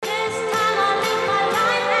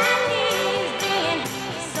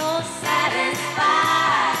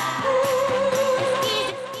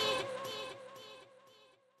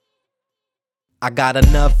I got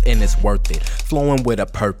enough and it's worth it. Flowing with a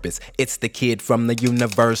purpose. It's the kid from the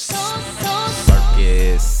universe.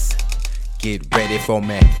 Circus. Get ready for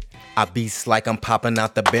me. I beats like I'm popping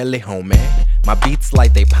out the belly, homie. My beats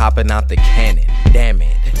like they popping out the cannon. Damn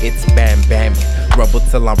it, it's bam bamming. Rubble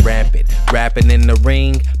till I'm rampant. Rapping in the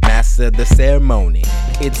ring, master the ceremony.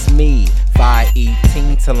 It's me,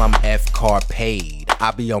 518 till I'm F-car paid. I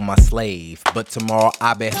be on my slave, but tomorrow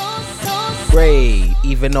I be great.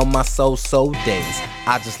 Even on my so-so days,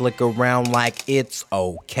 I just look around like it's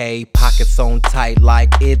okay. Pockets on tight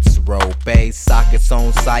like it's rope. Sockets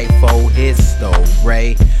on sight for his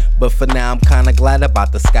story. But for now I'm kinda glad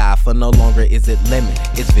about the sky, for no longer is it limit,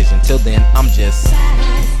 it's vision. Till then I'm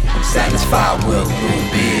satisfied with a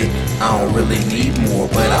little bit. I don't really need more,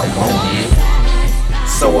 but I want it.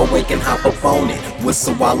 So I wake and hop up on it,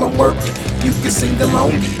 whistle while I'm working. You can sing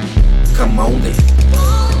along it, come on it.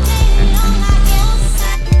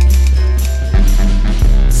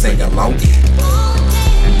 Sing along it.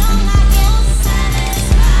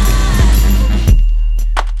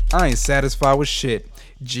 I ain't satisfied with shit.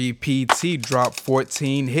 GPT dropped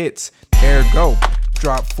 14 hits. Ergo,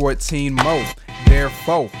 drop 14 more.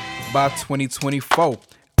 Therefore, by 2024,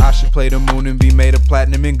 I should play the moon and be made of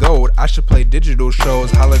platinum and gold. I should play digital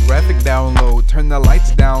shows, holographic download. Turn the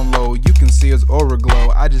lights down low, you can see his aura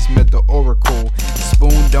glow. I just met the oracle.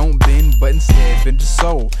 Spoon don't bend, but instead bend your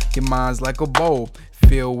soul. Your mind's like a bowl,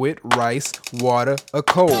 filled with rice, water, or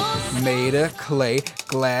coal. Made of clay,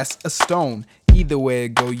 glass, or stone. Either way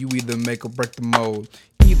it go, you either make or break the mold.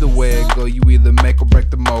 Either way it go, you either make or break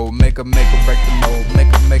the mold. Make or break the mold.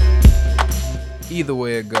 Make. Either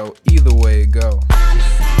way it go, either way it go.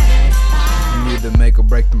 You either make or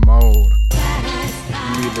break the mold.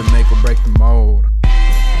 You either make or break the mold.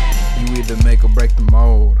 You either make or break the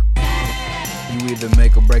mold. You either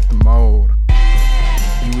make or break the mold.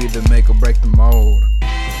 You either make or break the mold.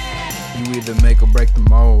 You either make or break the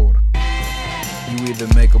mold. You either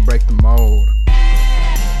make or break the mold.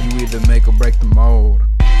 You either make or break the mold.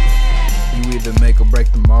 You either make or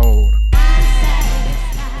break the mold.